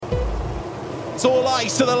It's all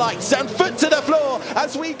eyes to the lights and foot to the floor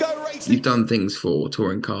as we go racing. You've done things for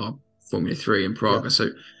touring car Formula 3 in Prague, so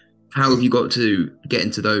how have you got to get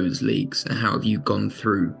into those leagues, and how have you gone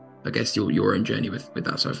through, I guess, your own journey with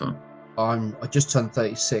that so far? I just turned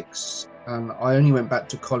 36, and I only went back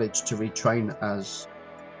to college to retrain as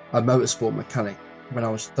a motorsport mechanic when I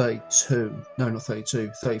was 32. No, not 32,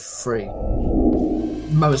 33.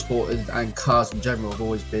 Motorsport and cars in general have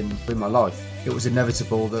always been in my life. It was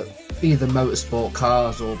inevitable that either motorsport,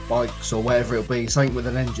 cars or bikes or whatever it'll be, something with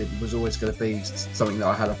an engine was always going to be something that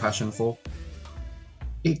I had a passion for.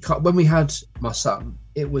 When we had my son,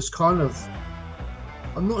 it was kind of,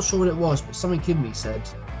 I'm not sure what it was, but something in me said,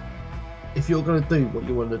 if you're going to do what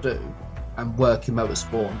you want to do and work in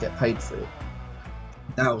motorsport and get paid for it,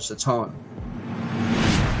 now's the time.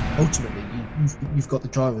 Ultimately, you've got the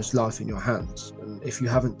driver's life in your hands, and if you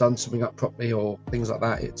haven't done something up properly or things like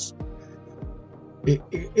that,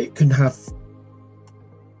 it can have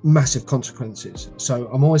massive consequences. So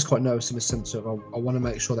I'm always quite nervous in the sense of I want to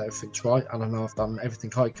make sure that everything's right, and I know I've done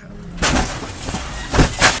everything I can.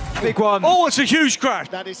 Big one. Oh, it's a huge crash.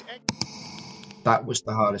 That was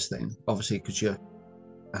the hardest thing, obviously, because you're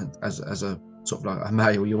as a sort of like a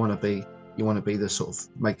male, you want to be the sort of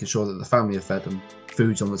making sure that the family are fed and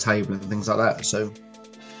food's on the table and things like that. So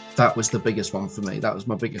that was the biggest one for me. That was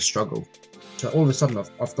my biggest struggle. So all of a sudden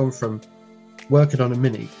I've gone from working on a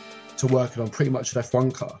Mini to working on pretty much an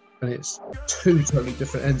F1 car, and it's two totally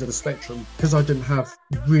different ends of the spectrum, because I didn't have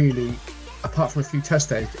really, apart from a few test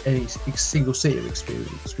days, any single seater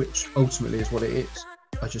experience, which ultimately is what it is.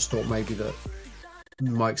 I just thought maybe that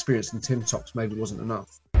my experience in Tim Tops maybe wasn't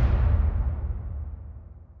enough.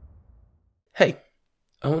 Hey,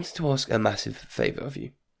 I wanted to ask a massive favour of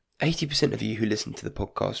you. 80% of you who listen to the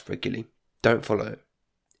podcast regularly don't follow it.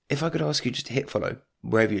 If I could ask you just to hit follow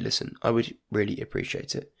wherever you listen, I would really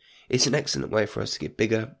appreciate it. It's an excellent way for us to get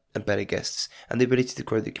bigger and better guests and the ability to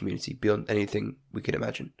grow the community beyond anything we could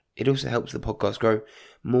imagine. It also helps the podcast grow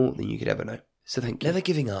more than you could ever know. So thank you. Never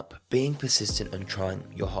giving up, being persistent and trying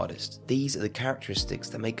your hardest. These are the characteristics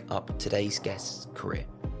that make up today's guest's career.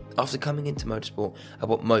 After coming into motorsport at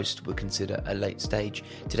what most would consider a late stage,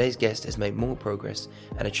 today's guest has made more progress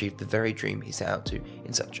and achieved the very dream he set out to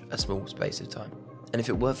in such a small space of time. And if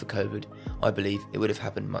it were for COVID, I believe it would have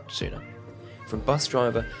happened much sooner. From bus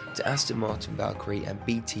driver to Aston Martin Valkyrie and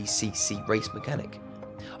BTCC race mechanic,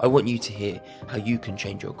 I want you to hear how you can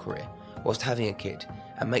change your career whilst having a kid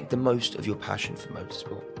and make the most of your passion for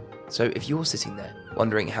motorsport. So if you're sitting there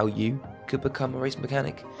wondering how you could become a race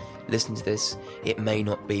mechanic, listen to this. It may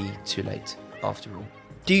not be too late after all.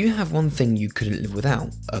 Do you have one thing you couldn't live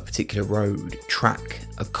without? A particular road, track,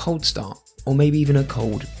 a cold start, or maybe even a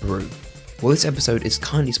cold brew? Well, this episode is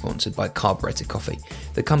kindly sponsored by Carburetor Coffee,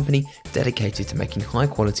 the company dedicated to making high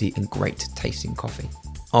quality and great tasting coffee.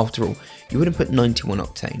 After all, you wouldn't put 91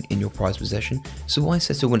 octane in your prized possession, so why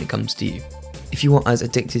settle when it comes to you? If you are as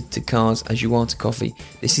addicted to cars as you are to coffee,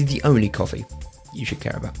 this is the only coffee you should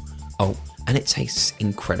care about. Oh, and it tastes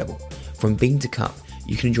incredible. From bean to cup,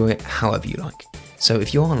 you can enjoy it however you like. So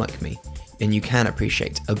if you are like me, and you can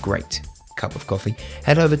appreciate a great cup of coffee,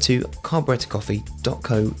 head over to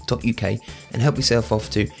carburetorcoffee.co.uk and help yourself off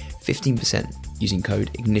to 15% using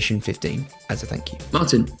code IGNITION15 as a thank you.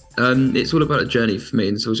 Martin, it's all about a journey for me,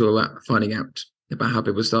 and it's also about finding out about how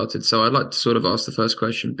people started. So I'd like to sort of ask the first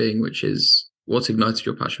question which is, what ignited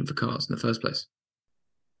your passion for cars in the first place?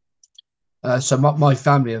 So my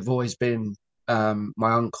family have always been, my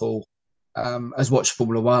uncle has watched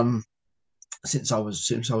Formula One since I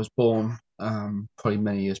was born, probably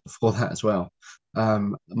many years before that as well.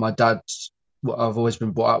 My dad's, I've always been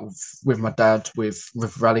brought up with my dad with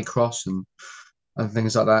rallycross and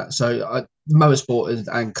things like that. So motorsport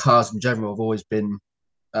and cars in general have always been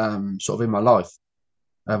sort of in my life.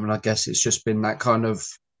 And I guess it's just been that kind of,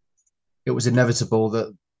 it was inevitable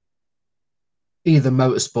that either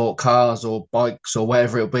motorsport, cars or bikes or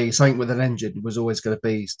whatever it'll be, something with an engine was always going to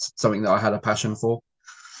be something that I had a passion for.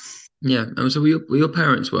 Yeah. So were your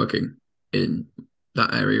parents working in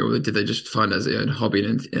that area, or did they just find as a hobby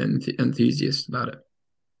and enthusiast about it?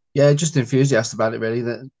 Yeah, just enthusiast about it, really.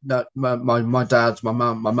 That my dad, my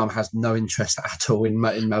mum has no interest at all in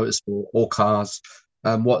motorsport or cars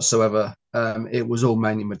whatsoever. It was all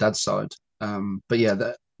mainly my dad's side. But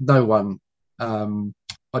yeah, no one.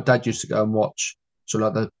 My dad used to go and watch sort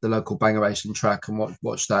of like the local banger racing track and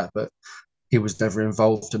watch that, but he was never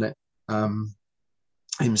involved in it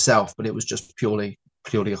himself. But it was just purely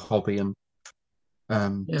a hobby and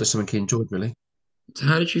just something he enjoyed, really. So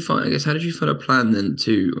how did you find a plan then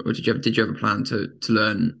or did you have a plan to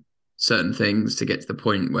learn certain things to get to the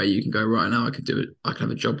point where you can go, right, now I can do it, I can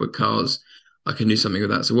have a job with cars? I can do something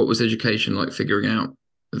with that. So what was education like figuring out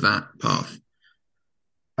that path?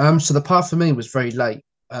 So the path for me was very late.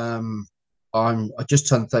 I just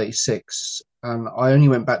turned 36, and I only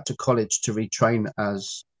went back to college to retrain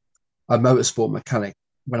as a motorsport mechanic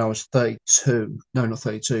when I was 32. No, not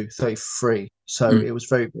 32, 33. So Mm. it was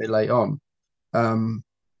very, very late on. Um,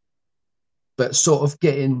 but sort of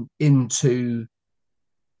getting into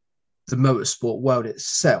the motorsport world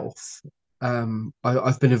itself,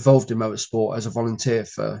 I've been involved in motorsport as a volunteer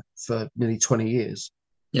for nearly 20 years.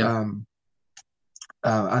 Yeah.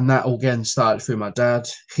 And that all again started through my dad.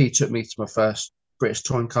 He took me to my first British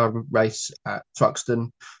touring car race at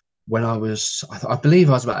Thruxton when I believe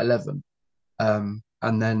I was about 11.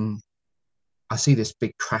 And then I see this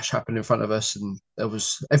big crash happen in front of us, and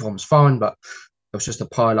everyone was fine, but there was just a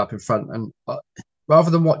pile up in front. And rather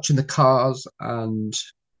than watching the cars and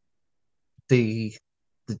the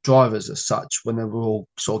drivers as such when they were all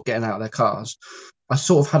sort of getting out of their cars, I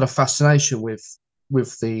sort of had a fascination with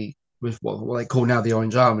what they call now the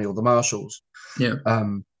Orange Army or the Marshals. Yeah.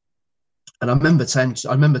 And I remember turning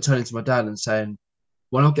to my dad and saying,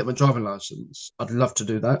 when I get my driving license, I'd love to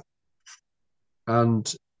do that.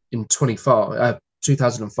 And in 2005,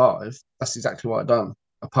 that's exactly what I'd done.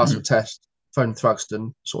 I passed my test, phoned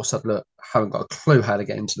Thruxton, sort of said, look, I haven't got a clue how to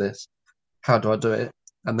get into this. How do I do it?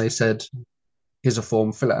 And they said, here's a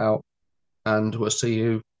form, fill it out, and we'll see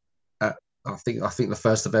you at, I think the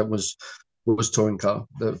first event was touring car,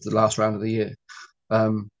 the last round of the year.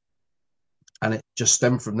 And it just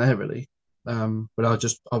stemmed from there, really. But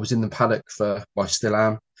I was in the paddock I still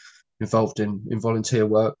am, involved in volunteer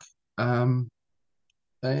work.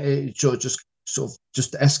 It just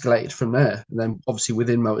escalated from there. And then obviously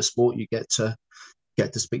within motorsport, you get to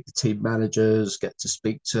speak to team managers,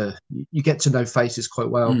 you get to know faces quite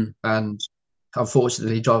well. And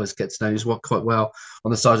unfortunately, drivers get to know you quite well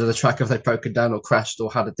on the side of the track if they've broken down or crashed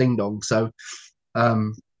or had a ding dong. So,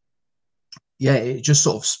 it just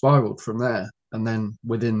sort of spiraled from there. And then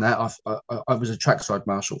within that, I was a trackside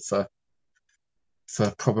marshal for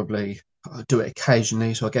probably, I do it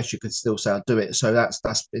occasionally. So I guess you could still say I do it. So that's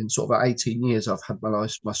been sort of about 18 years I've had my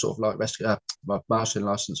sort of like my marshalling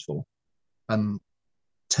license for. And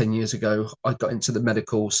 10 years ago, I got into the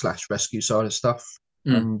medical / rescue side of stuff.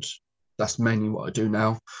 And that's mainly what I do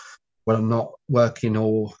now when I'm not working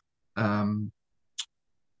or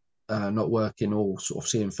sort of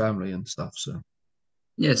seeing family and stuff. So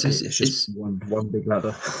yes, it's just one big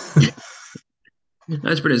ladder.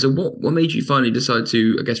 That's brilliant. So what made you finally decide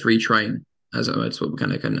to, I guess, retrain as a motorsport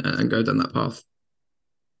mechanic and go down that path?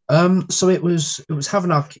 So it was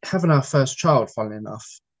having our first child, funnily enough.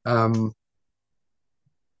 When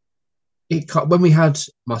we had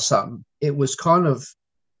my son, it was kind of,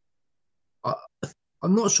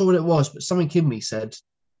 I'm not sure what it was, but something in me said,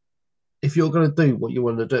 if you're going to do what you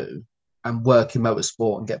want to do and work in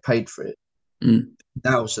motorsport and get paid for it,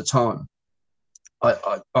 now's the time.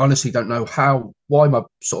 I honestly don't know why my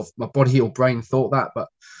body or brain thought that, but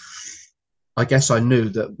I guess I knew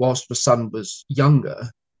that whilst my son was younger,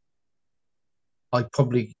 I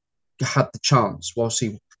probably had the chance whilst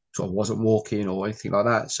he sort of wasn't walking or anything like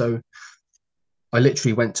that. So I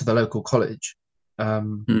literally went to the local college.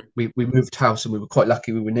 We moved house and we were quite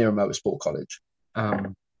lucky. We were near a motorsport college.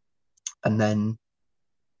 And then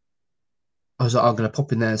I was like, I'm going to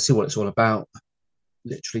pop in there and see what it's all about.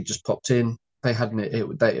 Literally just popped in. They had an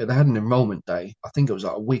enrollment day. I think it was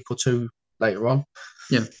like a week or two later on.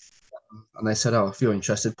 Yeah. And they said, "Oh, if you're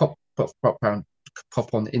interested, pop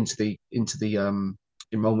on into the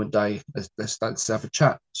enrollment day. Let's have a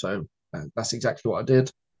chat." So that's exactly what I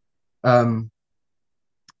did. And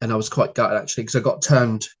I was quite gutted actually because I got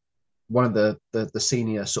turned. One of the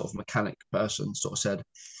senior sort of mechanic person sort of said,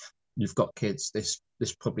 "You've got kids. This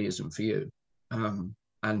probably isn't for you,"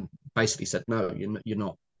 and basically said, "No, you're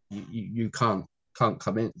not. You can't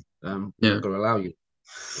come in. We're not going to allow you."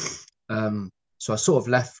 So I sort of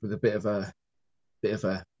left with a bit of a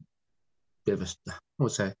I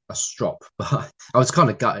would say a strop, but I was kind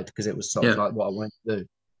of gutted because it was sort of like what I wanted to do.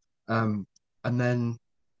 And then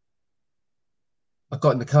I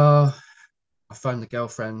got in the car. I phoned the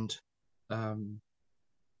girlfriend. A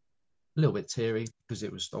little bit teary because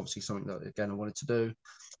it was obviously something that again I wanted to do.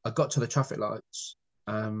 I got to the traffic lights.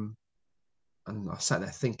 And I sat there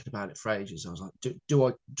thinking about it for ages. I was like, do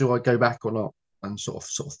I go back or not? And sort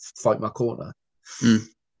of fight my corner.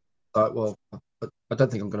 Like, well, I don't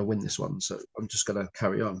think I'm going to win this one, so I'm just going to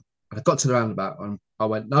carry on. And I got to the roundabout and I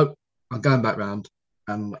went, nope, I'm going back round.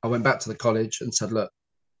 And I went back to the college and said, look,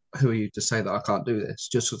 who are you to say that I can't do this?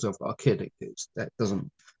 Just because I've got a kid, that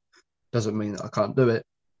doesn't mean that I can't do it.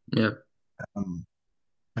 Yeah.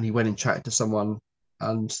 and he went and chatted to someone,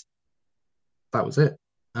 and that was it.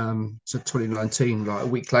 So 2019, like a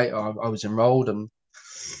week later, I was enrolled and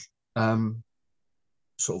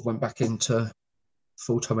sort of went back into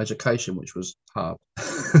full-time education, which was hard.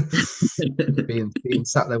 being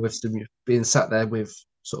sat there with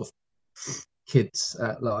sort of kids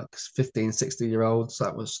at like 15, 16-year-olds,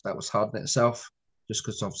 that was hard in itself, just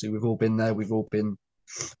because obviously we've all been there, we've all been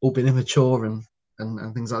immature and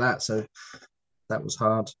things like that. So that was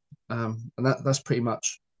hard. And that's pretty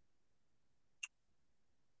much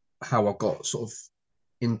how I got sort of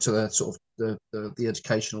into the sort of the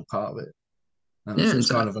educational part of it. And so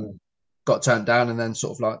it's kind of got turned down, and then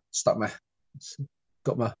sort of like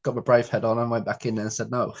got my brave head on and went back in there and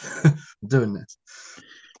said, no, I'm doing this.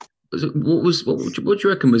 What do you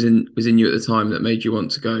reckon was in you at the time that made you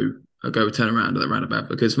want to go turn around at the roundabout?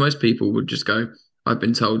 Because most people would just go, I've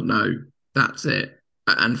been told no, that's it,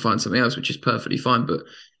 and find something else, which is perfectly fine. But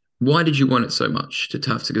why did you want it so much to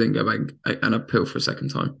have to then go back and appeal for a second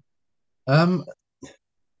time? I'm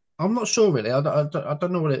not sure really. I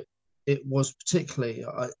don't know what it was particularly.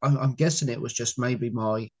 I'm guessing it was just maybe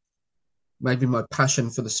my passion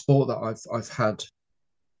for the sport that I've had,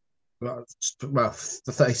 well,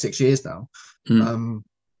 for 36 years now.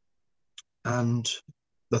 And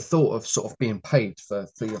the thought of sort of being paid for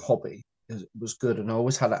your hobby was good. And I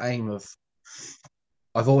always had an aim of,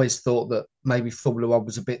 I've always thought that maybe Formula One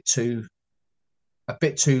was a bit too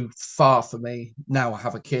far for me. Now I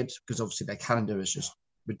have a kid, because obviously their calendar is just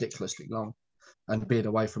ridiculously long, and being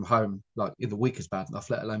away from home like in the week is bad enough,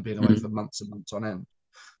 let alone being away for months and months on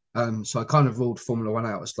end. So I kind of ruled Formula One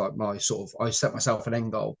out as like my sort of, I set myself an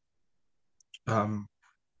end goal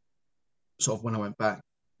sort of when I went back,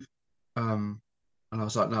 and I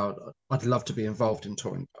was like, no, I'd love to be involved in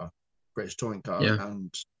British touring car,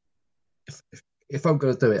 and if I'm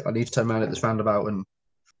going to do it, I need to turn around at this roundabout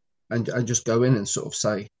and just go in and sort of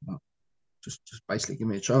say, just basically give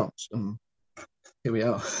me a chance, and here we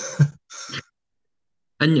are.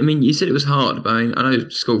 And I mean, you said it was hard, but I know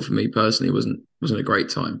school for me personally wasn't a great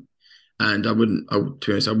time, and to be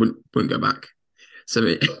honest, I wouldn't go back.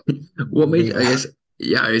 So what made I guess,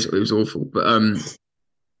 it was awful. But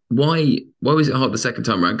why was it hard the second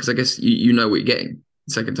time around? Because I guess you know what you're getting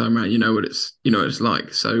the second time around. You know what it's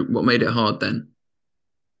like. So what made it hard then?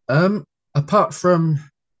 Apart from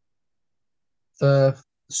the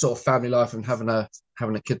sort of family life and having a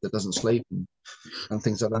kid that doesn't sleep and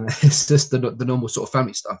things like that, it's just the normal sort of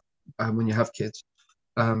family stuff when you have kids.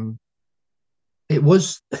 It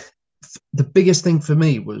was the biggest thing for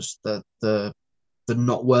me was the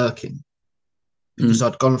not working, because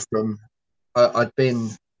I'd gone from I'd been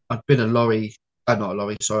a lorry, not a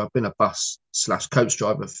lorry, sorry, I've been a bus / coach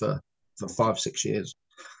driver for 5-6 years,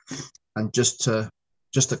 and just to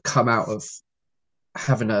come out of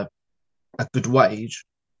having a good wage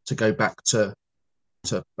to go back to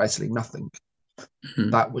basically nothing.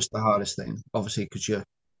 That was the hardest thing, obviously, because you're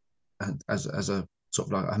as a sort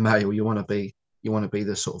of like a male, you want to be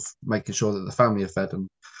the sort of making sure that the family are fed and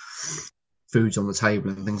food's on the table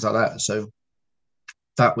and things like that. So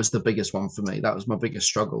that was the biggest one for me. That was my biggest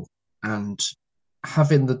struggle, and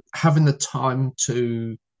having the time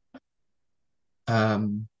to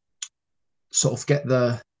sort of get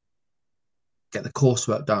the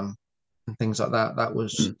coursework done and things like that. That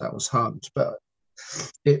was hard, but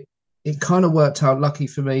it kind of worked out lucky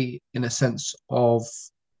for me in a sense of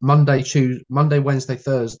Monday, Wednesday,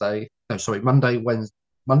 Thursdays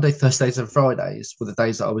and Fridays were the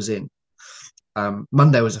days that I was in.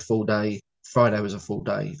 Monday was a full day, Friday was a full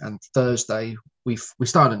day, and Thursday we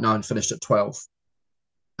started at 9, finished at 12.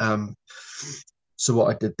 So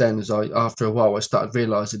what I did then is after a while I started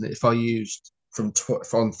realizing that if I used on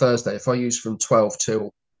Thursday, if I used from 12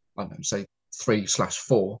 till, I don't know, say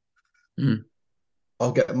 3/4,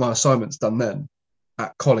 I'll get my assignments done then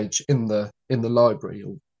at college in the library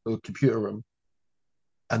or computer room,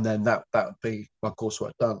 and then that would be my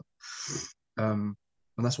coursework done. And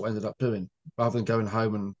that's what I ended up doing, rather than going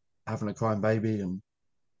home and having a crying baby and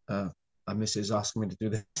a missus asking me to do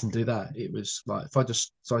this and do that. It was like, if I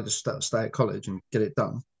just stay at college and get it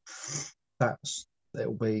done,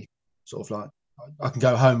 it'll be sort of like I can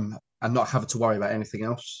go home and not have to worry about anything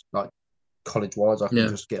else, like college wise. I can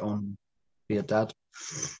just get on, be a dad.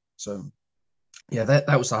 So yeah,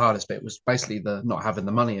 that was the hardest bit, was basically the not having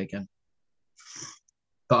the money again,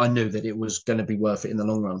 but I knew that it was going to be worth it in the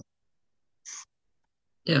long run.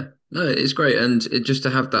 Yeah, no, it's great, and just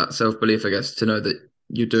to have that self-belief, I guess, to know that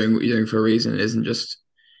you're doing what you're doing for a reason. It isn't just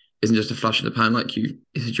a flash in the pan, like you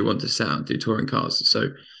want to set out and do touring cars. So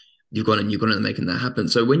you've gone and making that happen.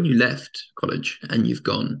 So when you left college and you've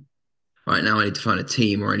gone, right now I need to find a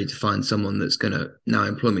team or I need to find someone that's going to now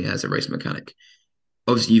employ me as a race mechanic.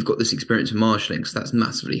 Obviously, you've got this experience in marshalling, so that's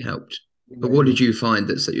massively helped. But what Yeah. did you find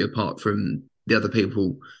that set you apart from the other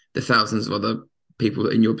people, the thousands of other people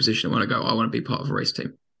in your position that want to go, I want to be part of a race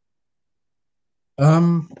team?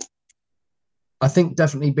 Um, I think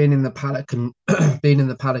definitely being in the paddock and being in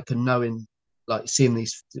the paddock and knowing, like seeing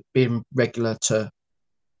these, being regular to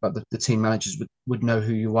like the team managers would know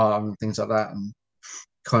who you are and things like that, and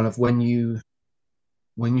kind of when you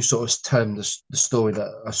sort of tell them the story that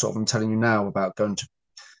I sort of am telling you now about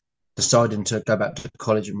deciding to go back to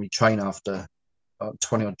college and retrain after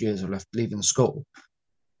 20 odd years of leaving the school.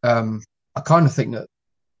 I kind of think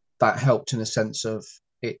that helped in a sense of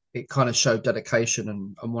it kind of showed dedication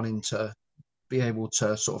and wanting to be able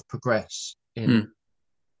to sort of progress in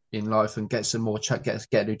life and get some more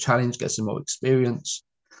get a new challenge, get some more experience,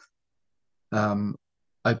 open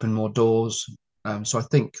more doors. So I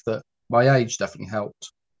think that my age definitely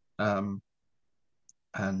helped, and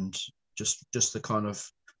just the kind of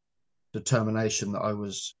determination that I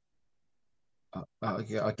was,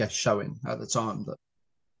 I guess, showing at the time that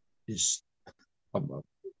is,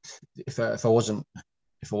 if I wasn't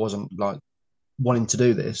like wanting to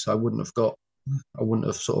do this, I wouldn't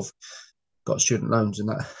have sort of got student loans and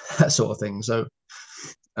that sort of thing. So,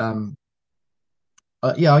 um,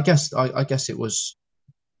 yeah, I guess it was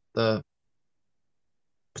the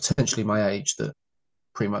potentially my age that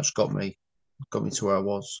pretty much got me to where I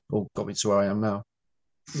was, or got me to where I am now.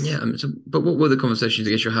 Yeah, but what were the conversations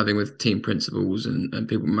I guess you're having with team principals and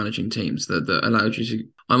people managing teams that allowed you to?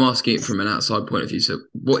 I'm asking it from an outside point of view. So,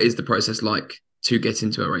 what is the process like to get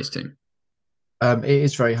into a race team? It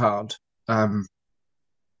is very hard, because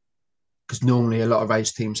normally a lot of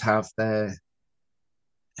race teams have they're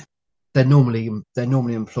normally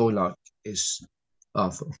employ like is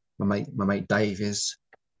oh, my mate Dave is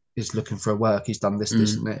looking for work. He's done this Mm.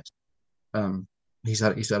 and this. He's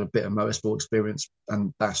had a bit of motorsport experience,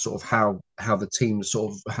 and that's sort of how the teams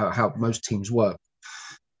sort of how most teams work.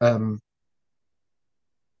 Um,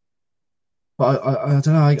 but I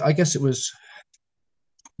don't know. I guess it was.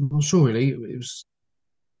 I'm not sure really.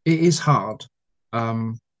 It is hard,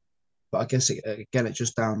 but I guess again it's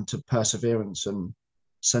just down to perseverance and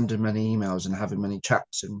sending many emails and having many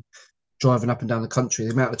chats and driving up and down the country.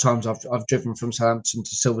 The amount of times I've driven from Southampton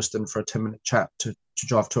to Silverstone for a 10-minute chat to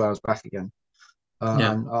drive 2 hours back again.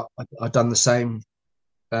 Yeah. And I've done the same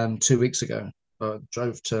 2 weeks ago.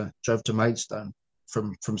 Drove to Maidstone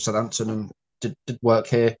from Southampton and did work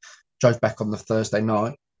here. Drove back on the Thursday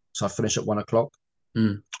night, so I finished at 1 o'clock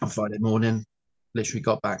Mm. on Friday morning. Literally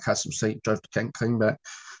got back, had some sleep, drove to Kent, came back.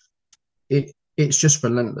 It's just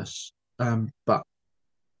relentless, but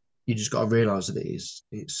you just got to realise that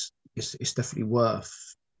it's definitely worth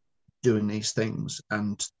doing these things.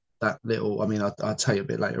 And that little, I mean, I'll tell you a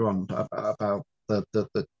bit later on about the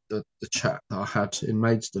chat that I had in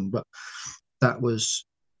Maidstone, but that was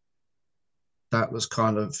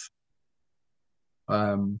kind of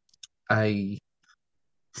a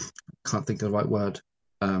can't think of the right word.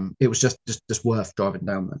 It was just worth driving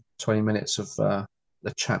down there. 20 minutes of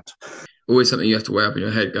the chat. Always something you have to weigh up in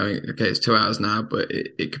your head going, okay, it's 2 hours now, but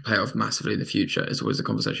it could pay off massively in the future. It's always the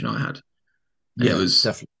conversation I had. And it Yeah, was,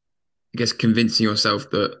 definitely. I guess, convincing yourself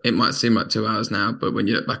that it might seem like 2 hours now, but when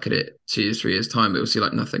you look back at it 2 years, 3 years' time, it will seem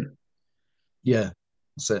like nothing. Yeah,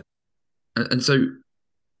 that's it. And so,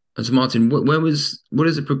 Martin, what is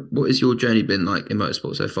your journey been like in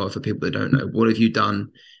motorsport so far for people that don't know? What have you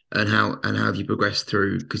done, and how have you progressed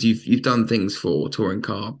through? Because you've done things for touring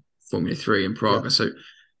car, Formula 3 in Yeah, Prague. So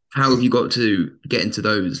how have you got to get into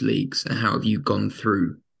those leagues, and how have you gone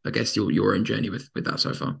through, I guess, your own journey with that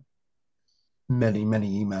so far? many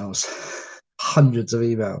emails, hundreds of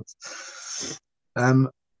emails.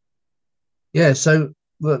 Yeah, so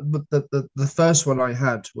the first one I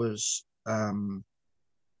had was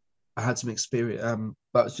I had some experience,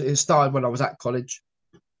 but it started when I was at college.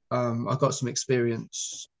 I got some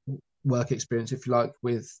experience, work experience, if you like,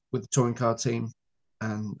 with the touring car team,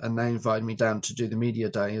 and they invited me down to do the media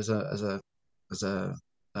day as a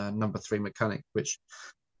number 3 mechanic, which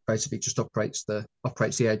basically just operates the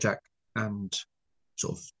air jack and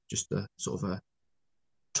sort of just a sort of a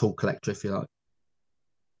tool collector, if you like.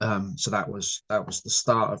 So that was the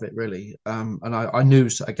start of it, really. And I knew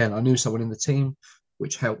someone in the team,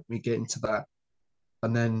 which helped me get into that.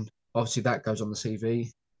 And then obviously that goes on the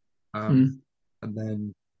CV, Mm. and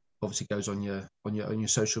then obviously goes on your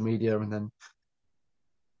social media. And then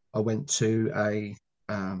I went to a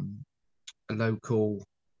local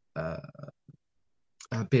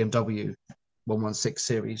BMW 116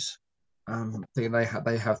 series. I think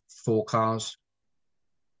they have 4 cars,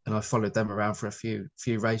 and I followed them around for a few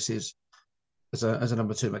races as a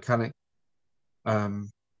number 2 mechanic. And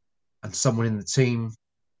someone in the team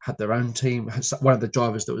had their own team. One of the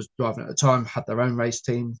drivers that was driving at the time had their own race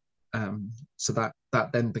team. So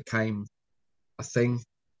that then became a thing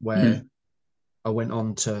where I went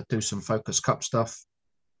on to do some Focus Cup stuff.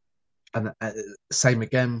 And same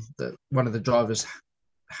again, that one of the drivers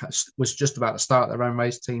was just about to start their own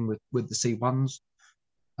race team with the C1s.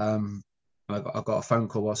 I got a phone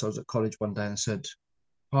call whilst I was at college one day and said,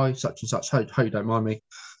 "Hi, such and such. Hope you don't mind me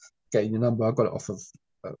getting your number. I got it off of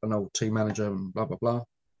an old team manager and blah blah blah."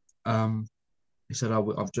 He said,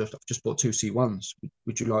 I've just bought 2 C1s.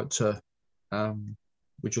 Would you like to come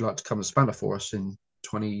and spanner for us in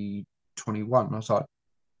 2021?" I was like,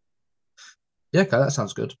 "Yeah, okay, that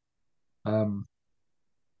sounds good." And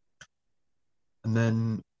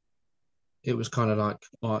then it was kind of like,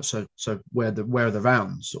 all right, so where are the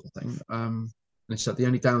rounds, sort of thing. And he said the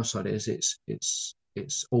only downside is it's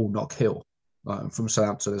all Knock Hill. From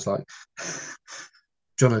Southampton, it's like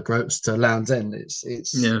John O'Groats to Land's End. It's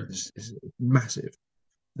massive.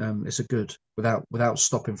 It's a good without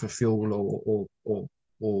stopping for fuel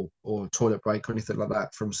or toilet break or anything like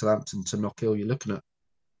that. From Southampton to Knock Hill, you're looking at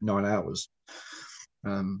 9 hours.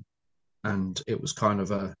 And it was kind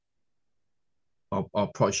of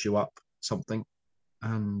I'll price you up something,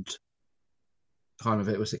 and kind of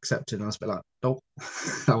it was accepted. And I was a bit like, nope,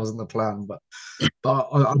 that wasn't the plan. But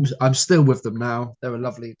I'm still with them now. They're a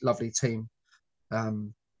lovely team.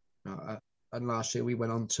 And last year we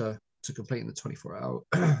went on to complete in the 24-hour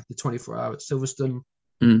the 24-hour at Silverstone.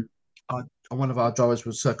 One of our drivers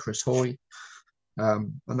was Sir Chris Hoy,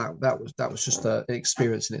 and that was just an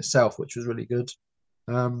experience in itself, which was really good.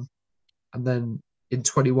 And then in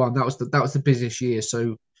 21, that was the busiest year.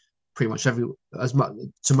 So pretty much as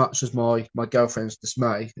much as my girlfriend's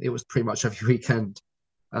dismay, it was pretty much every weekend.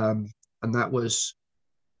 And that was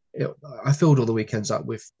it. I filled all the weekends up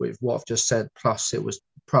with what I've just said. Plus, it was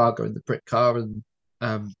Praga and the Brit car, and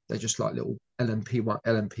they're just like little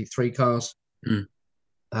LMP3 cars. And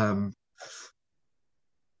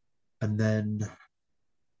then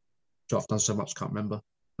I've done so much, can't remember.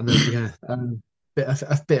 And then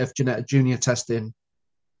a bit of junior testing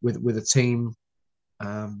with a team.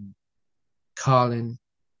 Carlin,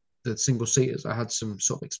 the single seaters, I had some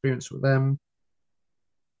sort of experience with them.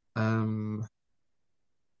 Then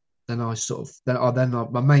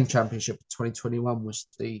my main championship of 2021 was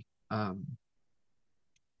the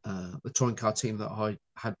touring car team that I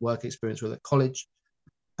had work experience with at college.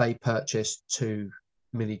 They purchased 2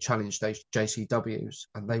 mini challenge stage JCWs,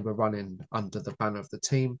 and they were running under the banner of the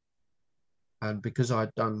team. And because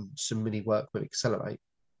I'd done some mini work with Accelerate,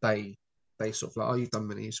 they sort of like, "Oh, you've done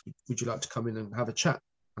minis. Would you like to come in and have a chat?"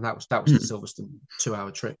 And that was the Silverstone 2-hour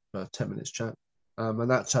trip, 10 minutes chat. And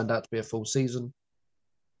that turned out to be a full season.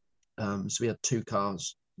 So we had 2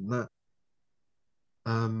 cars in that.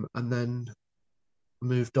 And then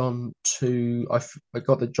moved on to I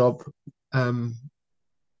got the job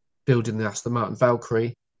building the Aston Martin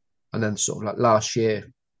Valkyrie, and then sort of like last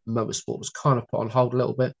year, motorsport was kind of put on hold a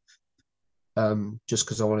little bit. Just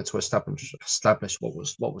because I wanted to establish what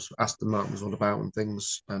was Aston Martin was all about and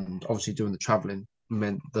things, and obviously doing the travelling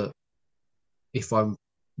meant that if I'm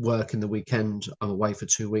working the weekend, I'm away for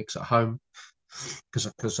 2 weeks at home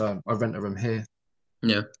because I rent a room here.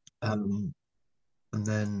 Yeah. And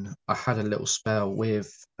then I had a little spell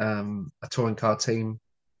with a touring car team,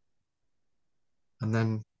 and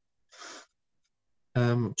then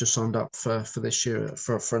just signed up for this year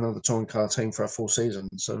for another touring car team for a full season.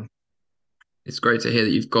 So it's great to hear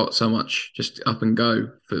that you've got so much just up and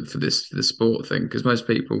go for the sport thing, because most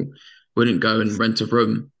people wouldn't go and rent a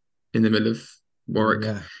room in the middle of Warwick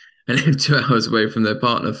and live 2 hours away from their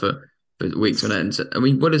partner for weeks on end. So, I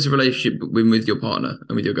mean, what is the relationship with your partner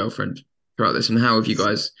and with your girlfriend throughout this, and how have you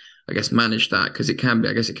guys, I guess, managed that? Because it can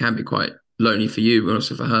be quite lonely for you, but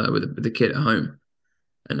also for her with the kid at home.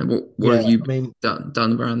 And what have you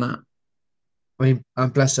done around that? I mean,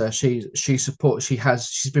 and bless her, she's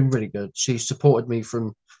been really good. She supported me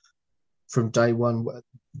from day one.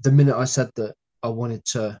 The minute I said that I wanted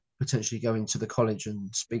to potentially go into the college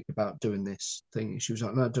and speak about doing this thing, she was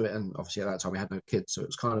like, "No, do it." And obviously at that time we had no kids, so it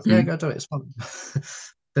was kind of, "Yeah, go do it. It's fun."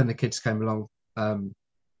 Then the kids came along.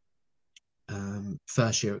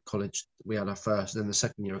 First year at college we had our first. Then the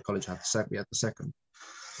second year of college we had the second.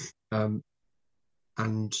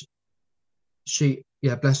 And she,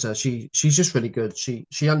 bless her, she's just really good.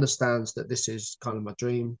 She understands that this is kind of my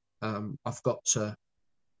dream. I've got to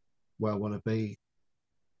where I want to be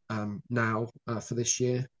now for this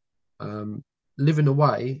year. Living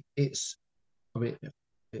away,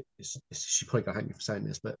 She's probably gonna hate me for saying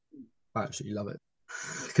this, but I absolutely love it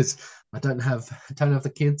because I don't have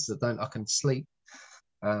the kids. I can sleep,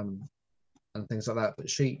 and things like that. But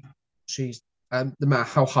she's no matter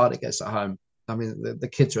how hard it gets at home. I mean, the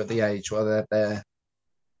kids are at the age where they're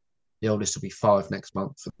the oldest will be 5 next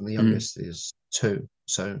month, and the youngest is 2.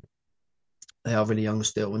 So they are really young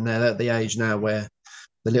still, and they're at the age now where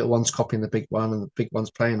the little one's copying the big one, and the big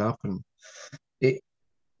one's playing up, and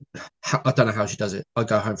I don't know how she does it. I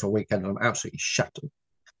go home for a weekend and I'm absolutely shattered.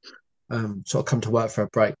 Sort of come to work for a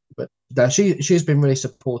break, but she's been really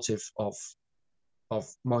supportive of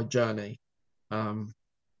my journey, and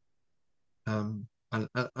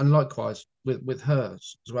likewise with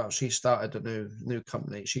hers as well. She started a new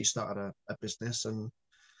company. She started a business, and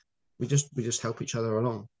we just help each other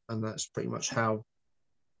along, and that's pretty much how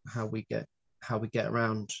we get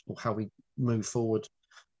around, or how we move forward.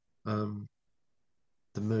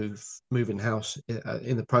 The moving house,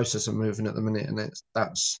 in the process of moving at the minute, and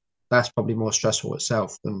that's probably more stressful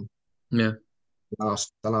itself than the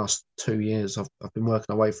last 2 years. I've been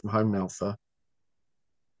working away from home now for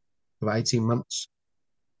about 18 months,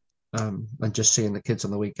 and just seeing the kids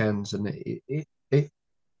on the weekends, and it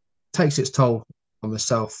takes its toll on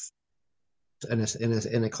myself in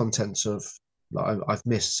a context of, like, I've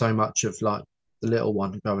missed so much of, like, the little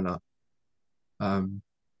one growing up.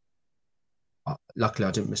 Luckily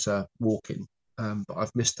I didn't miss her walking, but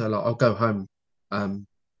I've missed her. Like, I'll go home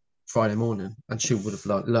Friday morning and she would have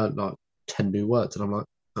learned 10 new words, and I'm like,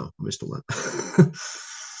 oh, I missed all that.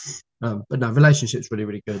 But no, relationship's really,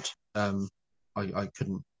 really good. I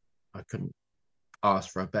couldn't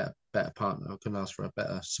ask for a better partner. I couldn't ask for a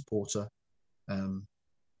better supporter,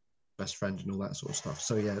 best friend, and all that sort of stuff.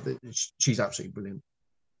 So yeah, she's absolutely brilliant.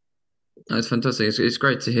 That's fantastic. It's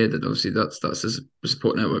great to hear that. Obviously, that's the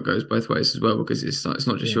support network goes both ways as well, because it's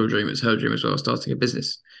not just your dream; it's her dream as well. Starting a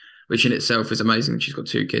business, which in itself is amazing. She's got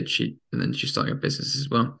 2 kids. And then she's starting a business as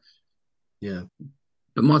well. Yeah.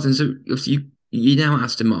 But Martin, so obviously you now at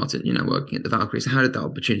Aston Martin, working at the Valkyrie. So how did that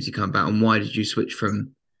opportunity come about, and why did you switch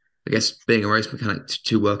from, I guess, being a race mechanic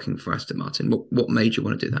to working for Aston Martin? What made you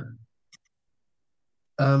want to do that?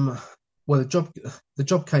 Well, the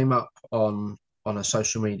job came up on a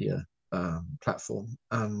social media platform,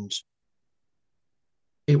 and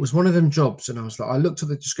it was one of them jobs, and I looked at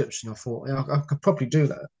the description, I thought, I could probably do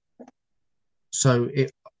that. So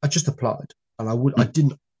I just applied, and I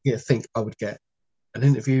didn't think I would get an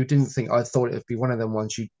interview. I thought it would be one of them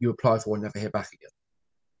ones you apply for and never hear back again.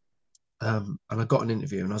 And I got an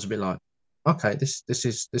interview, and I was a bit like, okay, this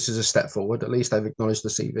is a step forward. At least they've acknowledged the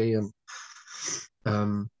CV,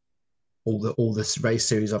 and all the race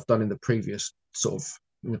series I've done in the previous sort of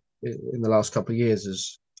in the last couple of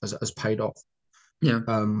years has paid off. Yeah.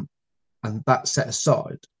 And that set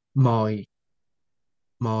aside, my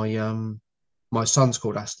son's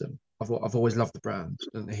called Aston. I've always loved the brand,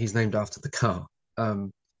 and he's named after the car,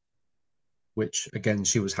 which again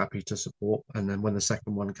she was happy to support. And then when the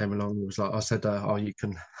second one came along, it was like, I said, I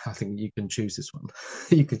think you can choose this one.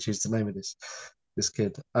 You can choose the name of this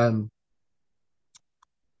kid.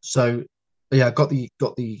 So yeah, I got the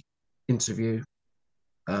interview,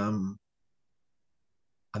 and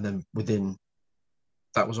then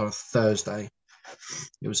that was on a Thursday.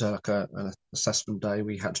 It was like an assessment day.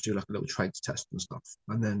 We had to do like a little trades test and stuff,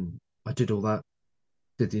 and then I did all that,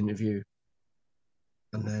 did the interview,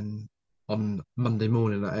 and then on Monday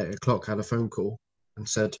morning at 8 o'clock, I had a phone call and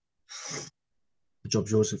said, the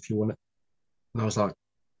job's yours if you want it. And I was like,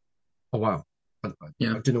 oh wow. I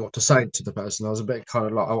didn't know what to say to the person. I was a bit kind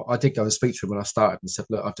of like, I did go and speak to him when I started and said,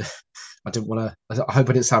 look, I didn't want to, I hope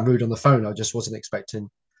I didn't sound rude on the phone. I just wasn't expecting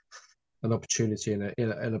an opportunity in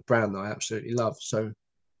a brand that I absolutely love. So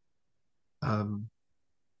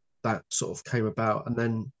that sort of came about. And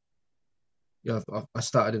then I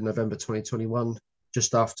started in November 2021,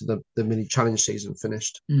 just after the mini challenge season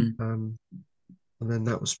finished. And then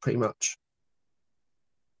that was pretty much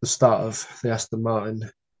the start of the Aston Martin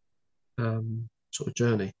sort of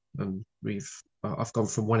journey, and I've gone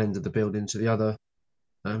from one end of the building to the other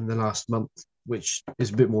in the last month, which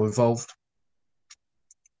is a bit more involved.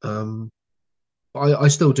 But I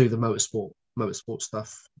still do the motorsport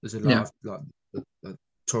stuff. There's a lot of like the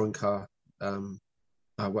touring car.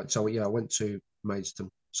 I went to Maidstone,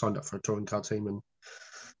 signed up for a touring car team, and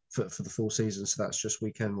for the full season. So that's just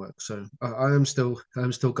weekend work. So I am still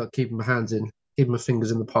got keeping my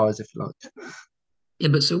fingers in the pies, if you like. Yeah,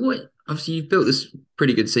 but so what? Obviously, you've built this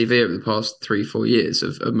pretty good CV over the past 3-4 years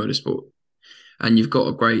of motorsport, and you've got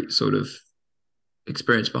a great sort of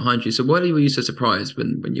experience behind you. So why were you so surprised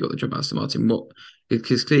when you got the job at Aston Martin?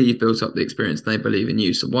 Because clearly you've built up the experience and they believe in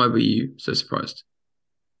you. So why were you so surprised?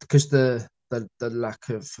 because the lack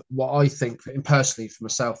of what I think personally for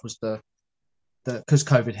myself was the because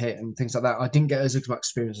COVID hit and things like that, I didn't get as much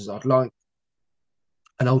experience as I'd like.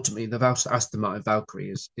 And ultimately, the Aston Martin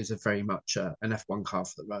Valkyrie is a very much an F1 car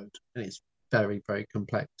for the road, and it's very, very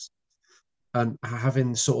complex. And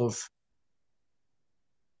having sort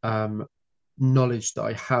of knowledge that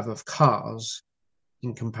I have of cars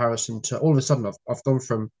in comparison to all of a sudden, I've gone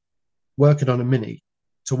from working on a Mini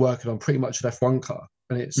to working on pretty much an F1 car,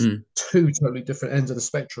 and it's two totally different ends of the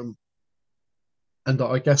spectrum. And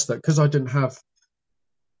I guess that because I didn't have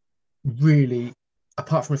really,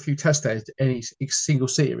 apart from a few test days, any single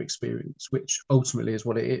seater experience, which ultimately is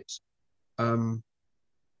what it is.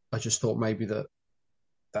 I just thought maybe that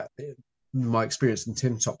my experience in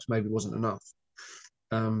Tim Tops maybe wasn't enough.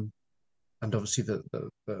 And obviously the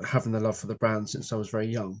having the love for the brand since I was very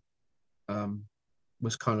young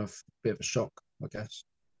was kind of a bit of a shock, I guess.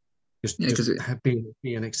 Just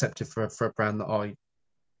being accepted for a brand that I,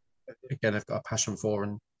 again, I've got a passion for,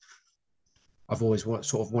 and I've always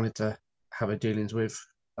wanted to have a dealings with.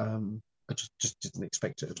 I just didn't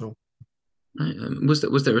expect it at all. Right. Was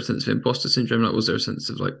there a sense of imposter syndrome? Like, was there a sense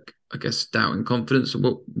of, like, I guess, doubt and confidence? Or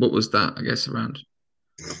what was that, I guess, around?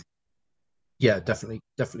 Yeah, definitely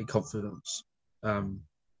confidence. I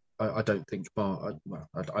don't think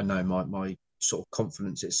I know my sort of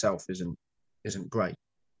confidence itself isn't great.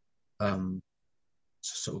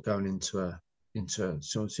 Sort of going into an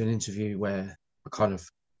interview where I kind of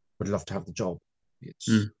would love to have the job. It's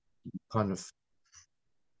kind of,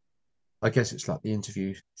 I guess it's like the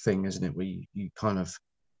interview thing, isn't it? Where you kind of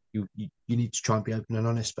you need to try and be open and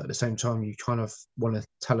honest, but at the same time you kind of want to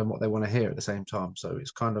tell them what they want to hear at the same time. So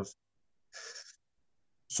it's kind of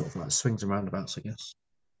sort of like swings and roundabouts, I guess.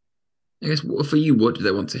 I guess for you, what do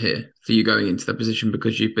they want to hear for you going into that position,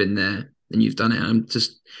 because you've been there and you've done it? I'm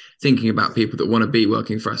just thinking about people that want to be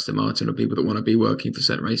working for Aston Martin or people that want to be working for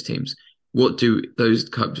certain race teams. What do those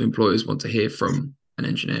types of employers want to hear from an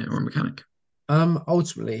engineer or a mechanic?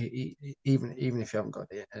 Ultimately, even if you haven't got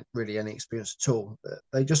really any experience at all,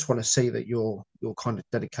 they just want to see that you're kind of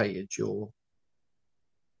dedicated, and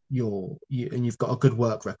you've got a good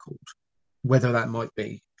work record, whether that might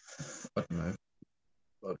be, I don't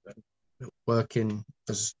know, working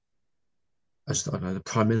as I don't know, the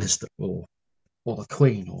Prime Minister or the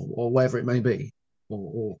Queen or whatever it may be,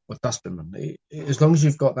 or a dustbinman. As long as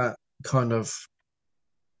you've got that kind of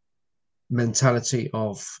mentality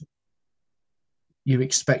of you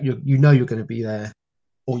expect you're going to be there,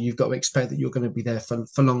 or you've got to expect that you're going to be there for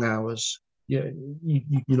long hours. You're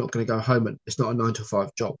not going to go home, and it's not a 9 to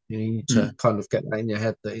 5 job. You need to kind of get that in your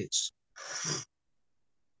head that it's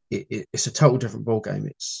a total different ball game.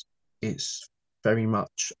 It's very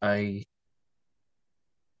much a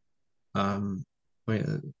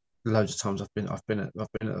loads of times I've been at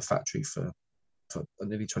a factory for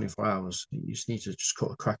nearly 24 hours. You just need to just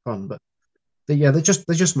kind of crack on. But they're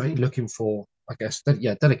just mainly looking for, I guess,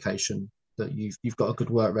 dedication. That you've got a good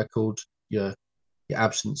work record. Your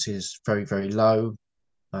absence is very, very low,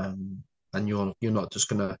 and you're not just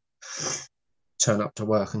going to turn up to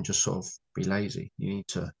work and just sort of be lazy. You need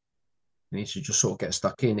to just sort of get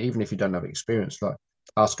stuck in, even if you don't have experience. Like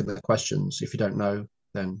asking the questions. If you don't know,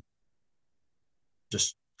 then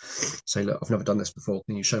just say, look, I've never done this before.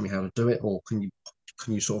 Can you show me how to do it, or can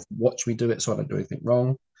you sort of watch me do it so I don't do anything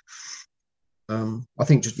wrong? I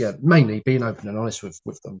think just mainly being open and honest with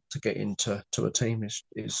them to get into a team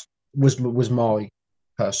was my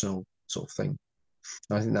personal sort of thing.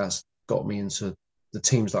 And I think that's got me into the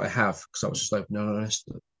teams that I have, because I was just open and honest.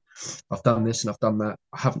 I've done this and I've done that.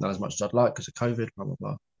 I haven't done as much as I'd like because of COVID. Blah blah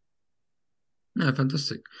blah. No,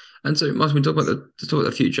 fantastic. And so, Martin, we talk about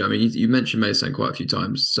the future. I mean, you mentioned Mason quite a few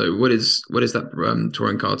times. So, what is that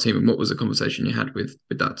touring car team, and what was the conversation you had with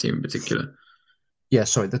that team in particular? Yeah,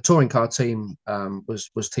 sorry, the touring car team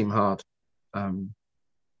was Team Hard. I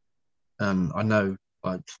know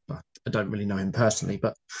I don't really know him personally,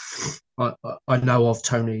 but I know of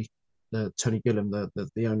Tony Gillam,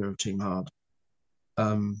 the owner of Team Hard.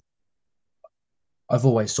 I've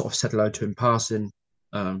always sort of said hello to him passing.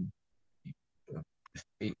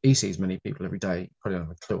 He sees many people every day. Probably don't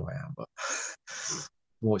have a clue who I am, but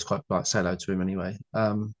I'm always quite like say hello to him anyway.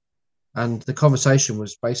 And the conversation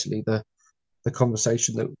was basically the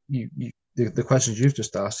conversation that the questions you've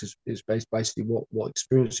just asked is basically what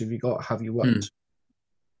experience have you got? Have you worked?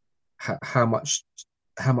 How much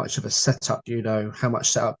of a setup do you know? How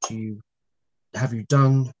much setup have you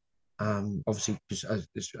done? Obviously,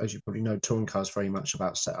 as you probably know, touring cars very much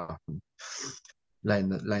about setup and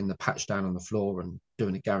laying the patch down on the floor and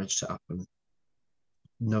doing a garage setup and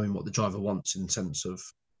knowing what the driver wants in sense of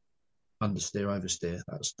understeer, oversteer,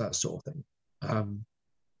 that's that sort of thing.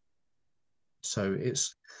 So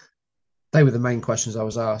they were the main questions I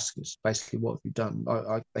was asked. It's basically, what have you done?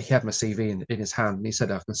 He had my CV in his hand, and he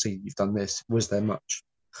said, I can see you've done this. Was there much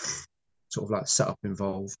sort of like setup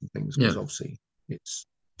involved and things? Because obviously it's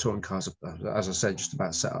touring cars, as I said, just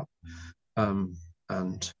about setup. And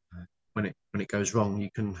when it goes wrong, you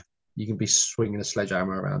can be swinging a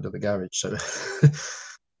sledgehammer around at the garage. So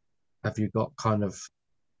have you got kind of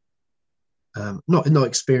not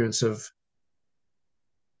experience of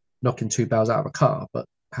knocking two barrels out of a car, but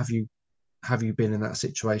have you been in that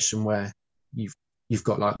situation where you've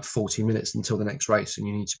got like 40 minutes until the next race, and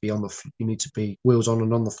you need to be wheels on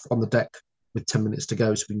and on the deck with 10 minutes to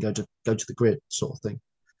go, so we can go to the grid, sort of thing,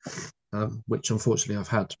 which unfortunately I've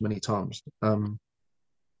had many times.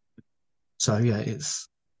 So yeah, it's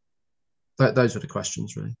those were the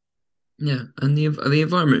questions, really. Yeah, and the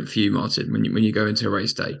environment for you, Martin, when you go into a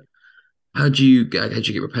race day, how do you get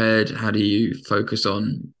prepared? How do you focus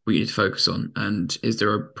on what you need to focus on? And is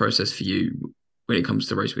there a process for you when it comes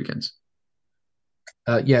to race weekends?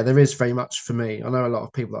 Yeah, there is very much for me. I know a lot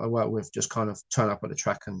of people that I work with just kind of turn up at the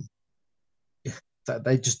track and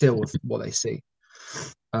they just deal with what they see.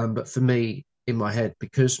 But for me, in my head,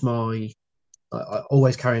 because I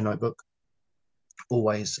always carry a notebook,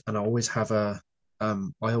 always, and I always have I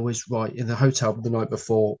always write in the hotel the night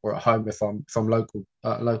before, or at home if I'm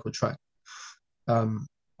local track.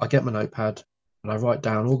 I get my notepad and I write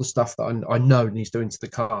down all the stuff that I know needs doing to the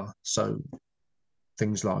car. So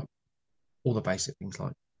things like all the basic things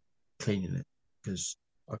like cleaning it, because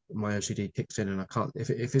my OCD kicks in and I can't. If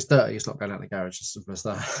it's dirty, it's not going out the garage. As simple as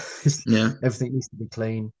that. Yeah, everything needs to be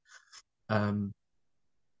clean.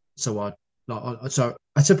 So so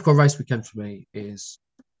a typical race weekend for me is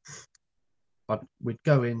we'd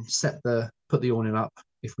go in, put the awning up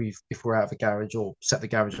if we're out of the garage, or set the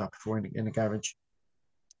garage up if we're in a garage.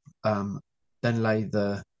 Then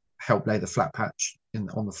help lay the flat patch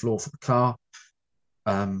on the floor for the car.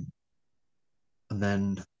 And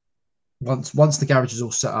then once the garage is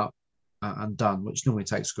all set up and done, which normally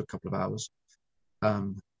takes a good couple of hours,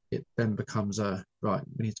 it then becomes right.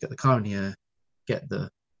 We need to get the car in the air, get the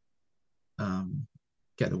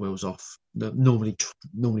wheels off. Normally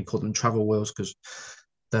call them travel wheels, because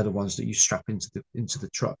they're the ones that you strap into the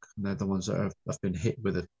truck, and they're the ones that have been hit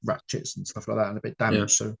with the ratchets and stuff like that and a bit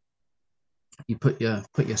damaged. So you put your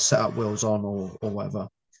setup wheels on, or whatever,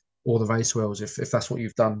 or the race wheels if that's what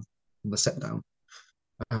you've done on the set down,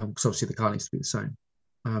 because obviously the car needs to be the same.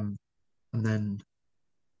 And then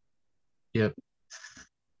you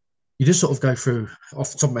just sort of go through,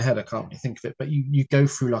 off the top of my head I can't really think of it, but you go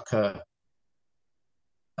through like a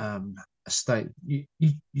state. You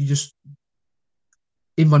just,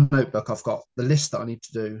 in my notebook I've got the list that I need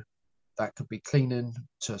to do. That could be cleaning,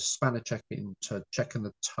 to spanner checking, to checking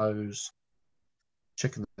the toes,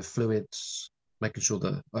 checking the fluids, making sure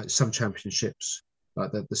that, like, some championships,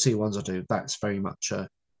 like the C1s I do, that's very much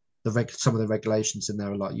some of the regulations in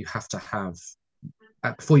there are like, you have to have,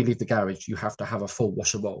 before you leave the garage, you have to have a full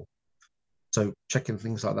washer bowl. So checking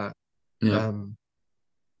things like that. Yeah.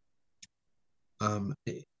 And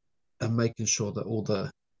making sure that all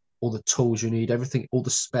the tools you need, everything, all the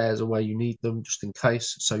spares are where you need them, just in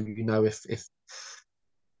case. So you know, if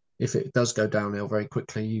it does go downhill very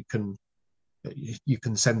quickly, you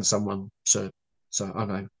can send someone to. So I don't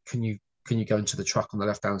know, can you go into the truck on the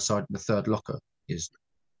left hand side, and the third locker is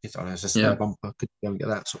I don't know, it's a spare bumper. Could you go and get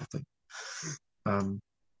that sort of thing?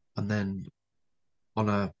 And then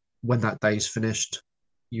when that day's finished,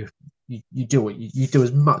 you do it. You do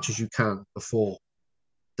as much as you can before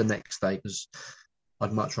the next day, because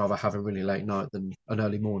I'd much rather have a really late night than an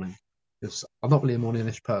early morning, because I'm not really a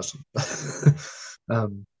morning-ish person. I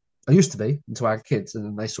used to be, until I had kids, and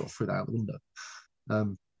then they sort of threw that out the window.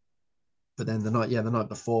 But then the night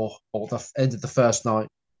before, or the end of the first night,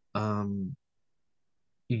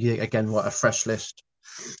 you again write a fresh list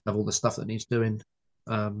of all the stuff that needs doing.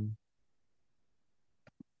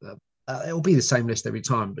 It'll be the same list every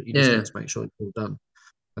time, but you just need to make sure it's all done.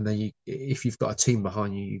 And then if you've got a team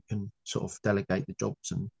behind you, you can sort of delegate the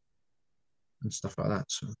jobs and stuff like that.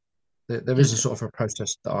 So there is a sort of a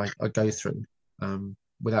process that I go through.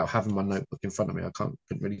 Without having my notebook in front of me, I couldn't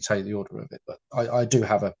really tell you the order of it, but I do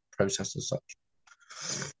have a process as such.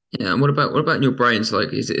 Yeah, and what about in your brain? So,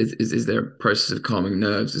 like, is there a process of calming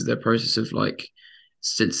nerves? Is there a process of like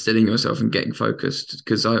stilling yourself and getting focused?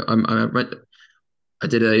 Because I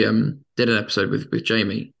did an episode with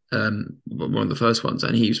Jamie, one of the first ones,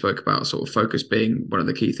 and he spoke about sort of focus being one of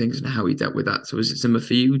the key things and how he dealt with that. So is it similar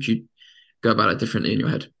for you? Would you go about it differently in your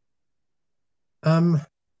head?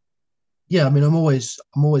 yeah, I mean, I'm always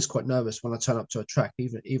quite nervous when I turn up to a track,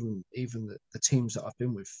 even the teams that I've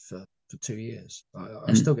been with for 2 years.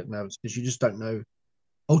 I still get nervous because you just don't know.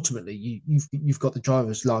 Ultimately, you've got the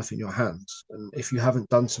driver's life in your hands, and if you haven't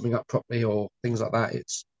done something up properly or things like that,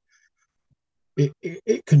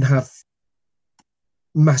 it can have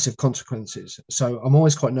massive consequences. So I'm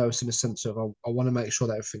always quite nervous in the sense of I want to make sure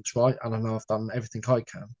that everything's right, and I know I've done everything I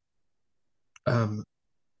can.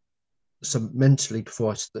 So mentally,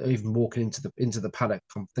 before I even walking into the paddock,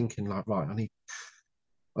 I'm thinking like, right, I need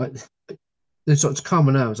sort of to calm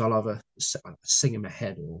my nerves. I'll either sing in my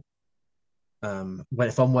head, or when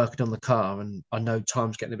if I'm working on the car and I know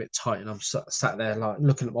time's getting a bit tight and I'm sat there like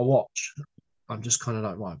looking at my watch, I'm just kind of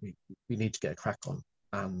like, right, we need to get a crack on,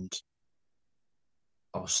 and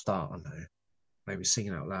I'll start, I don't know, maybe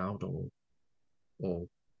singing out loud or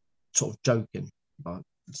sort of joking, like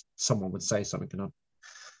someone would say something and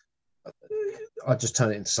I just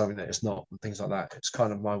turn it into something that it's not, and things like that. It's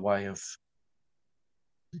kind of my way of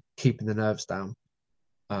keeping the nerves down,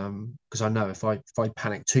 because I know if I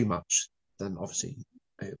panic too much, then obviously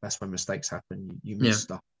that's when mistakes happen. You miss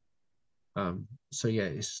stuff. So yeah,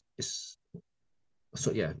 it's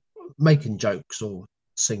so yeah, making jokes or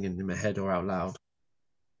singing in my head or out loud.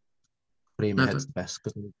 But in my head's the best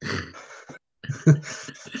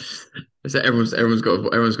So everyone's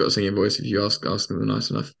got a singing voice if you ask them nice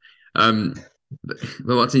enough.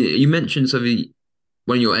 But Martin, you mentioned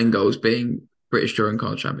one of your end goals being British Touring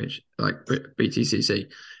Car Championship, like BTCC,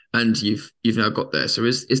 and you've now got there. So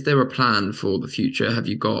is there a plan for the future? Have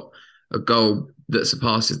you got a goal that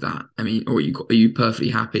surpasses that? I mean, or are you perfectly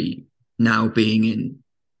happy now being in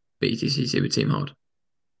BTCC with Team Hard?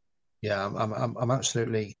 Yeah, I'm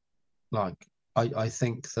absolutely like I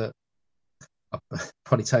think that I'll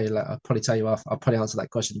probably tell you after. I'll probably answer that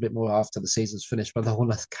question a bit more after the season's finished, whether I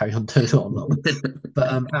want to carry on doing it or not.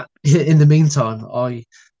 But in the meantime,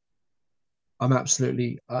 I'm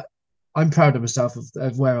absolutely I'm proud of myself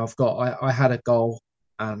of where I've got. I had a goal,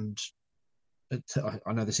 and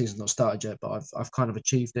I know the season's not started yet, but I've kind of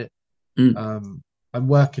achieved it. I'm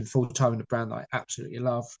working full time in a brand that I absolutely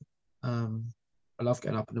love. I love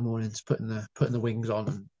getting up in the mornings, putting the wings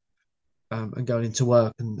on, and going into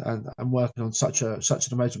work, and working on such an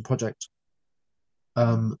amazing project.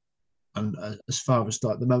 And as far as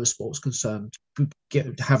like the motorsport's concerned,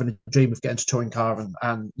 having a dream of getting to touring car,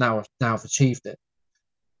 and now I've achieved it.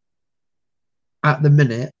 At the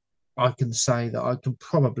minute, I can say that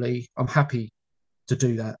I'm happy to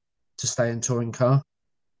do that, to stay in touring car.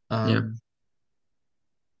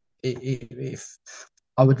 If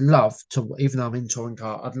I would love to, even though I'm in touring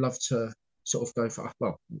car, I'd love to sort of go for,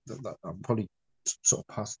 well, I'm probably sort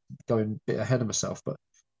of going a bit ahead of myself, but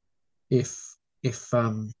if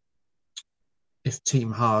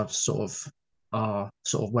Team Hard sort of are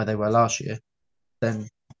sort of where they were last year, then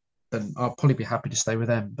I'll probably be happy to stay with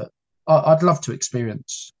them. But I'd love to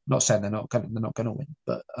experience, not saying they're not going to win,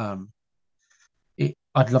 but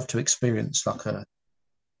I'd love to experience like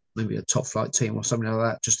maybe a top flight team or something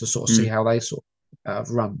like that, just to sort of see how they sort of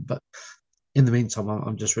run. But in the meantime,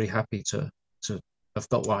 I'm just really happy to have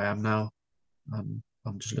got where I am now. I'm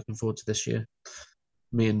just looking forward to this year,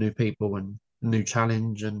 meeting new people and a new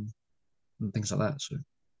challenge and things like that. So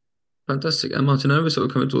fantastic. And Martin, I know we're sort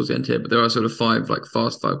of coming towards the end here, but there are sort of five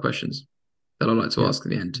questions that I'd like to ask at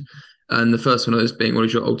the end. And the first one is being, what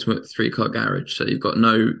is your ultimate 3-car garage? So you've got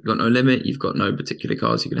no limit, you've got no particular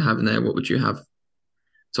cars you can have in there. What would you have?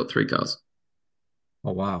 Top 3 cars.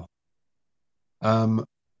 Oh wow.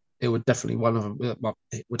 It would definitely, one of them,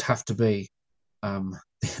 it would have to be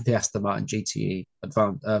the Aston Martin GTE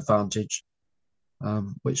Vantage,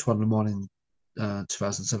 which won the one in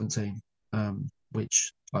 2017,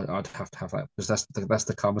 which I'd have to have that, because that's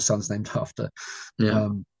the car my son's named after.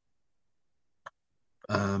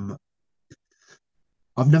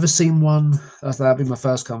 I've never seen one. That'd be my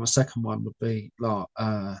first car. My second one would be like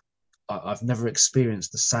I've never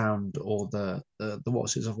experienced the sound or the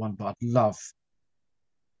watches of one, but I'd love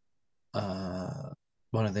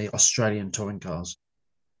one of the Australian touring cars.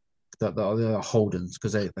 The Holdens,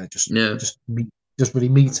 because they're just really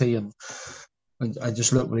meaty and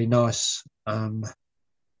just look really nice. And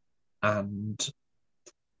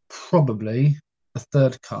probably the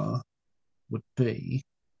third car would be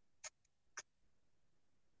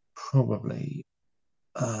probably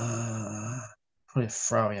a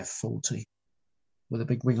Ferrari F40 with a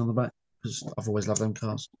big wing on the back, because I've always loved them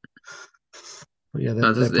cars. But yeah,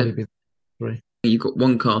 they'll probably be 3. You've got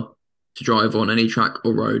one car to drive on any track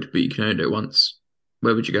or road, but you can only do it once.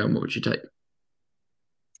 Where would you go and what would you take?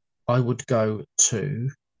 I'd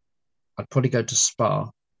probably go to Spa,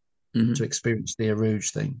 to experience the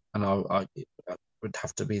Arouge thing, and I would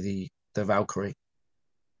have to be the Valkyrie.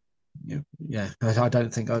 Yeah, I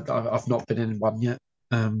don't think I've not been in one yet.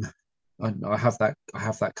 I have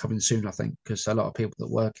that coming soon, I think, because a lot of people that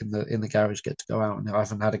work in the garage get to go out, and I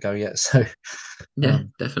haven't had a go yet. So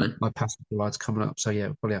definitely. My passenger ride's coming up, so yeah,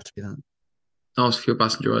 it'll probably have to be that. Ask for your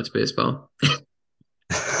passenger ride to be a Spa.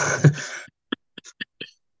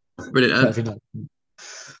 Brilliant.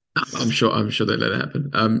 I'm sure they'll let it happen.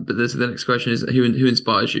 But the next question is who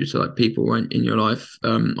inspires you? So like people in your life,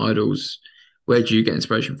 idols. Where do you get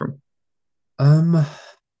inspiration from?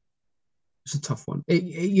 It's a tough one. It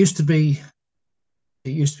used to be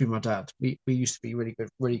my dad. We used to be really good,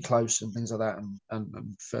 really close, and things like that.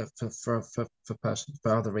 And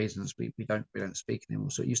for other reasons, we don't speak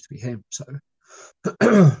anymore. So it used to be him. So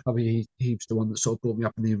I mean, he was the one that sort of brought me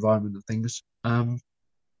up in the environment and things.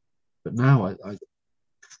 But now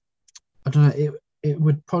I don't know. It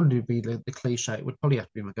would probably be the cliche. It would probably have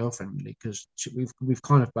to be my girlfriend, really, because we've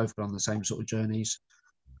kind of both gone on the same sort of journeys.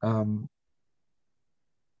 And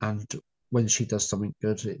when she does something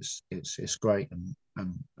good, it's great, and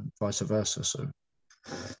vice versa. So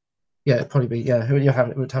yeah, it'd probably be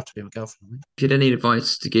it would have to be my girlfriend. If you had any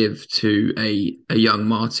advice to give to a young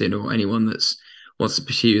Martin or anyone that's wants to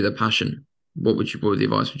pursue their passion, what the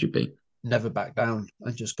advice would you be? Never back down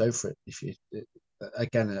and just go for it. If you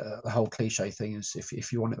again, the whole cliche thing is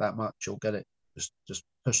if you want it that much, you'll get it. Just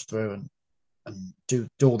push through and do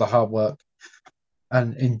all the hard work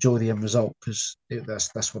and enjoy the end result, because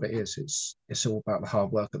that's what it is. It's all about the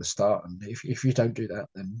hard work at the start, and if you don't do that,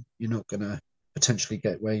 then you're not going to potentially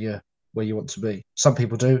get where you want to be. Some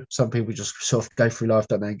people do. Some people just sort of go through life,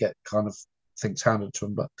 don't they, and get kind of things handed to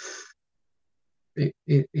them. But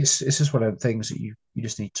it's just one of the things that you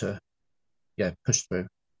just need to push through.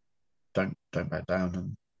 Don't back down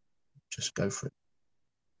and just go for it.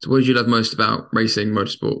 So what did you love most about racing,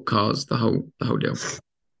 motorsport, cars, the whole deal?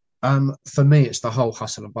 For me, it's the whole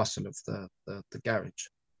hustle and bustle of the garage.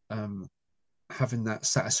 Having that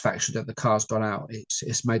satisfaction that the car's gone out,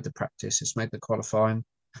 it's made the practice, it's made the qualifying.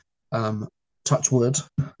 Touch wood,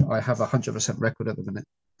 I have 100% record at the minute,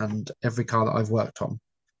 and every car that I've worked on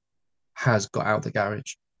has got out of the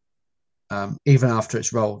garage, even after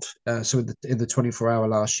it's rolled. So in the 24-hour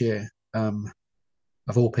last year,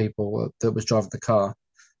 of all people that was driving the car,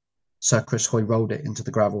 Sir Chris Hoy rolled it into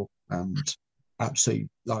the gravel and absolutely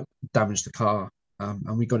damaged the car,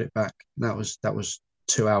 and we got it back. That was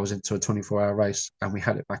 2 hours into a 24-hour race, and we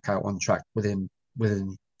had it back out on track within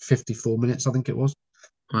 54 minutes, I think it was.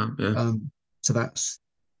 Wow, yeah. So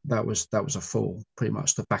that was a fall. Pretty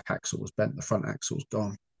much the back axle was bent, the front axle was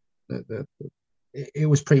gone. It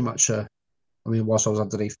was pretty much whilst I was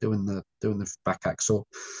underneath doing the back axle,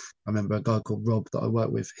 I remember a guy called Rob that I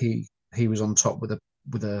worked with. He was on top with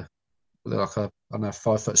a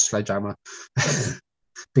 5-foot sledgehammer,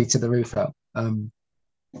 beating the roof out, and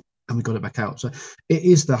we got it back out. So it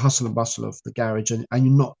is the hustle and bustle of the garage, and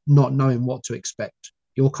you're not knowing what to expect.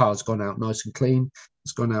 Your car's gone out nice and clean.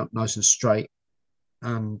 It's gone out nice and straight,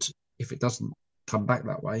 and if it doesn't come back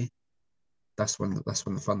that way, that's when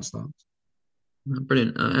the fun starts.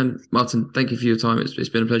 Brilliant. And Martin, thank you for your time. It's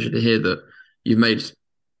been a pleasure to hear that you've made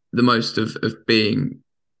the most of being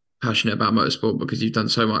passionate about motorsport, because you've done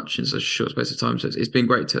so much in such a short space of time. So it's been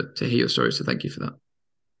great to hear your story. So thank you for that.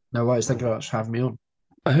 No worries. Thank you very much for having me on.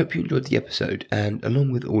 I hope you enjoyed the episode, and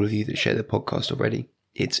along with all of you that share the podcast already,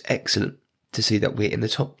 it's excellent to see that we're in the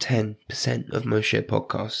top 10% of most shared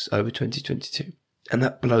podcasts over 2022. And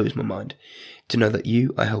that blows my mind to know that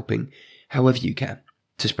you are helping however you can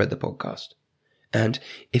to spread the podcast. And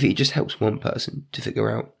if it just helps one person to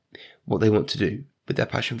figure out what they want to do with their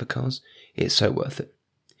passion for cars, it's so worth it.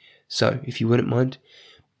 So if you wouldn't mind,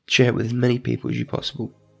 share it with as many people as you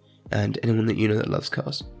possible, and anyone that you know that loves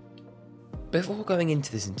cars. Before going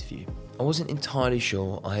into this interview, I wasn't entirely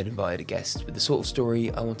sure I had invited a guest with the sort of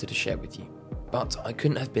story I wanted to share with you, but I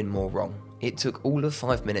couldn't have been more wrong. It took all of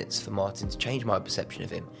 5 minutes for Martin to change my perception of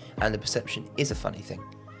him, and the perception is a funny thing.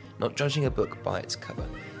 Not judging a book by its cover,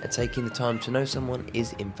 and taking the time to know someone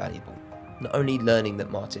is invaluable. Not only learning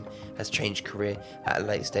that Martin has changed career at a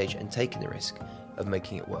late stage and taken the risk of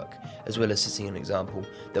making it work, as well as setting an example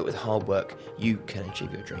that with hard work you can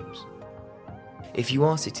achieve your dreams. If you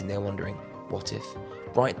are sitting there wondering, what if?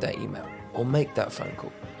 Write that email or make that phone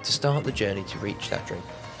call to start the journey to reach that dream.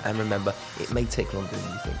 And remember, it may take longer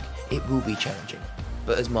than you think. It will be challenging.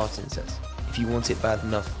 But as Martin says, if you want it bad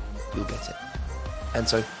enough, you'll get it. And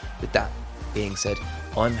so, with that being said,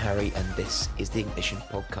 I'm Harry and this is the Ignition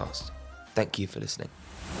Podcast. Thank you for listening.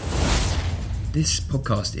 This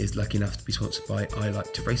podcast is lucky enough to be sponsored by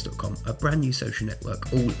iLikeToRace.com, a brand new social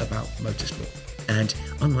network all about motorsport. And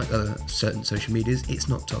unlike other certain social medias, it's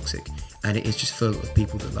not toxic, and it is just full of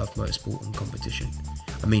people that love motorsport and competition.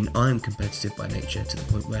 I mean, I'm competitive by nature to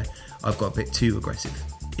the point where I've got a bit too aggressive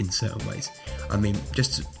in certain ways. I mean,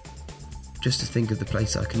 just to think of the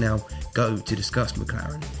place I can now go to discuss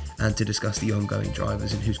McLaren and to discuss the ongoing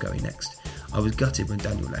drivers and who's going next. I was gutted when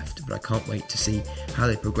Daniel left, but I can't wait to see how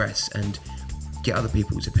they progress and get other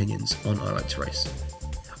people's opinions on I Like to Race.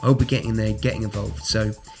 I'll be getting there, getting involved,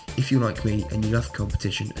 so if you like me and you love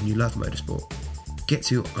competition and you love motorsport, get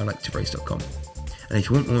to iliketorace.com. And if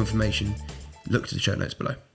you want more information, look to the show notes below.